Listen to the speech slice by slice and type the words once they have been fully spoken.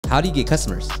How do you get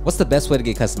customers? What's the best way to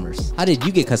get customers? How did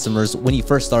you get customers when you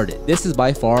first started? This is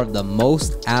by far the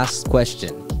most asked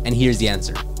question, and here's the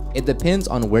answer. It depends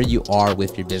on where you are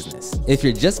with your business. If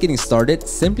you're just getting started,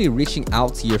 simply reaching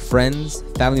out to your friends,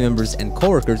 family members, and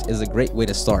coworkers is a great way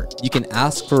to start. You can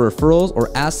ask for referrals or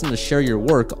ask them to share your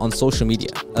work on social media.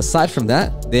 Aside from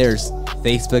that, there's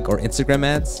Facebook or Instagram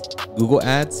ads, Google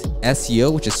ads,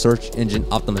 SEO, which is search engine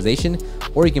optimization,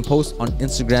 or you can post on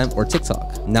Instagram or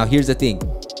TikTok. Now here's the thing,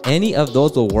 any of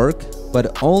those will work,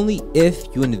 but only if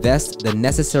you invest the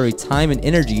necessary time and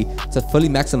energy to fully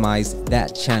maximize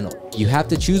that channel. You have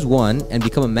to choose one and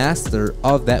become a master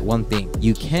of that one thing.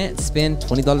 You can't spend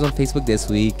 $20 on Facebook this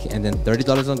week and then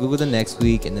 $30 on Google the next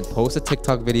week and then post a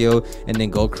TikTok video and then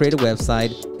go create a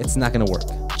website. It's not gonna work.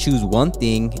 Choose one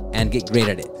thing and get great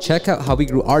at it. Check out how we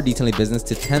grew our detailing business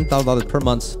to $10,000 per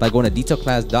month by going to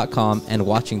detailclass.com and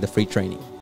watching the free training.